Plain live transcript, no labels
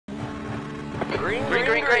Green.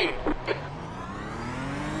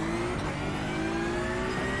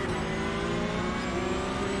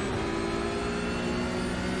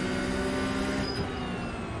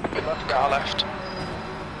 Car left.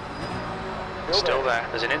 Still there.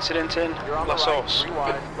 There's an incident in La Source.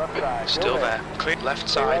 Still there. Clear left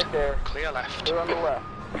side. Clear left.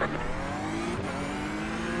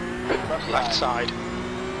 Left side.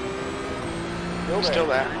 Still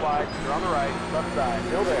there. You're on the right. Left side.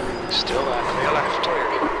 Still there. Still there. Clear left.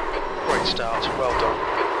 Great start. Well done.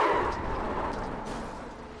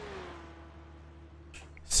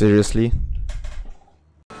 Seriously?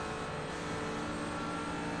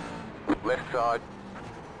 Left side.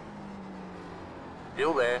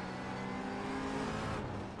 Still there.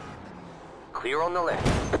 Clear on the left.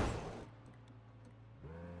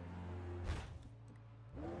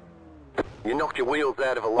 You knocked your wheels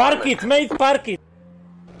out of alignment. Park it, mate, park it.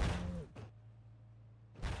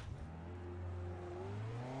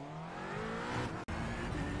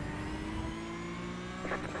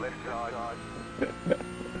 Left side.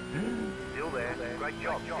 Still there. Great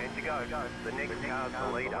job. 10 to go. The next car's the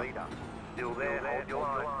leader. Still there. Hold your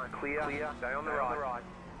line. Clear. Stay on the right.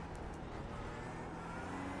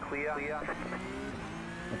 Clear.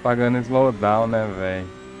 Tá pagando slowdown, né,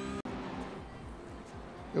 velho?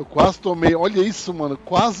 Eu quase tomei, olha isso, mano.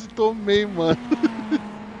 Quase tomei, mano.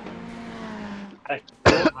 Cara, que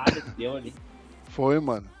porrada que deu ali. Foi,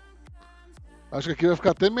 mano. Acho que aqui vai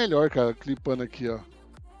ficar até melhor, cara, clipando aqui, ó.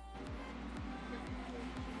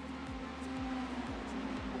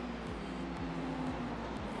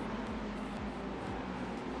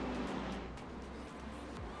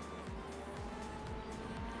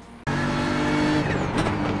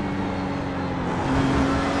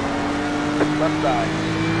 Left side.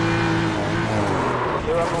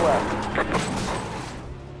 Clear on the left.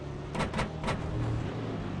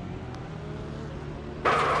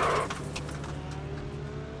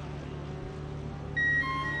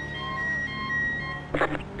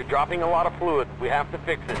 You're dropping a lot of fluid. We have to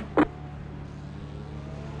fix it.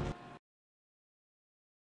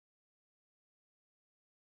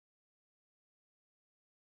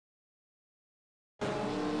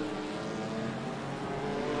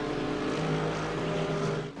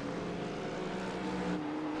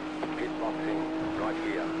 Right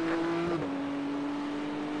here.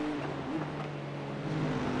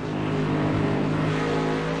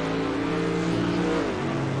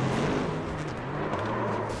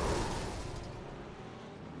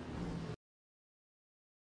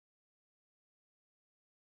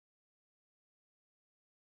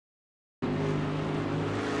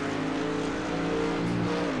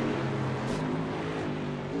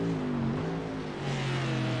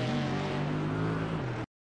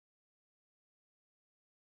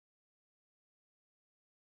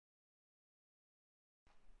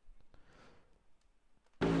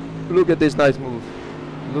 Look at this nice move.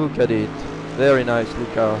 Look at it. Very nice,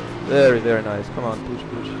 Luca. Very, very nice. Come on, push.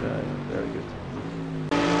 Very good.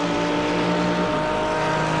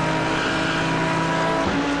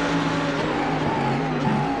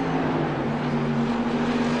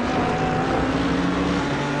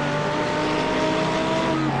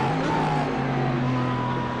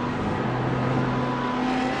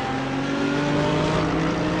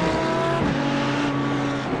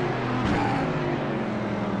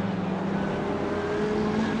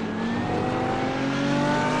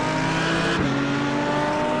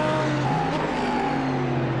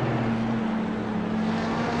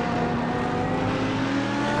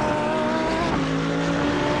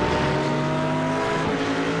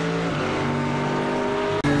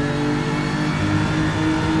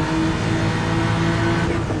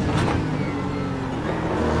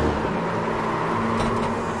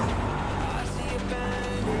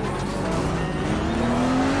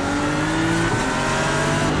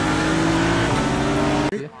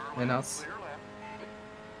 En az.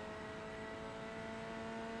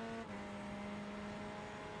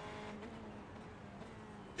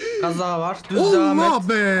 Kaza var. Düz devam et. Allah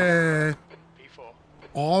be!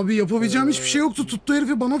 Abi yapabileceğim hiçbir şey yoktu. Tuttu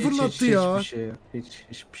herifi bana fırlattı ya. Hiçbir şey yok.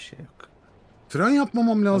 Hiçbir şey yok. Fren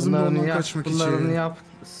yapmamam lazım ondan kaçmak için. Bunlarını yap.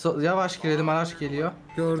 Yavaş girelim, araç geliyor.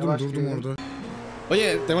 Gördüm, Yavaş durdum girelim. orada.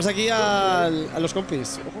 Oye, tenemos aquí a los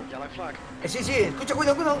compis. Sí, escucha,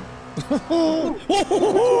 cuidado.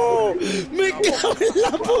 ¡Me cago en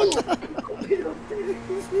la puta!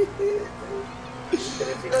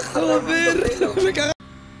 Joder, me cago.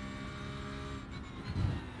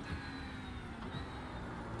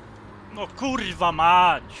 No kurwa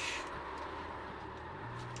mać!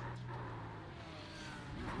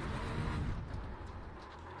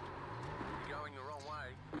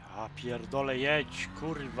 Ja pierdolę, jedź,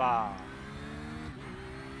 kurwa.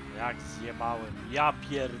 Jak zjebałem. Ja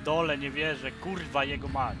pierdolę, nie wierzę, kurwa jego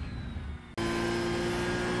mać.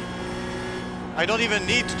 I don't even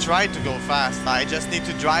need to try to go fast. I just need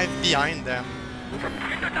to drive behind them.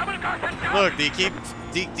 Look, they keep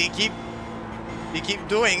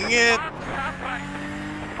doing it.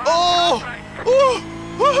 Oh! Oh!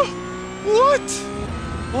 Oh! What?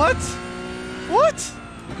 What? What?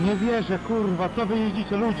 Nie wierzę, kurwa, co wy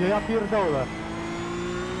jeździcie, ludzie, ja pierdolę.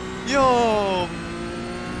 Yo!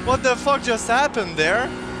 What the fuck just happened there?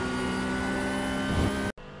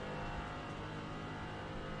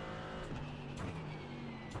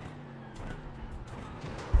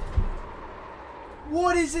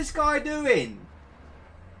 What is this guy doing?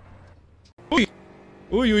 Uy,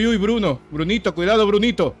 uy, uy, uy, Bruno. Brunito, cuidado,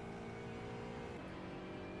 Brunito.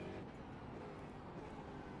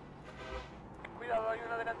 Cuidado, hay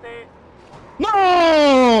uno delante.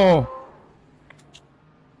 ¡No!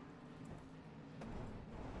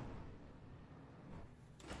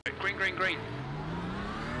 Green, green, green.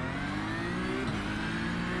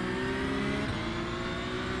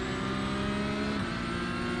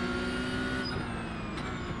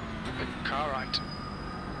 Car right.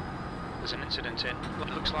 There's an incident in what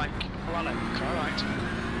looks like rally. Car right.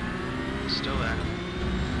 Still there.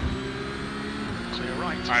 Clear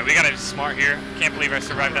right. Alright, we gotta be smart here. Can't believe I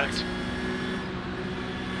survived that.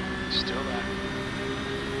 Still there.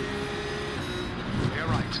 Clear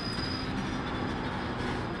right.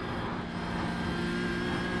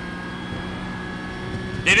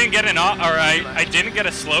 They didn't get an off, or I didn't get a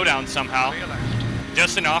slowdown somehow. Clear left.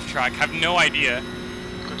 Just an off track. Have no idea.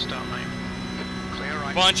 Good start, mate. Clear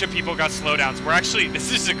right. Bunch of people got slowdowns. We're actually, this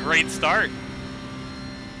is a great start.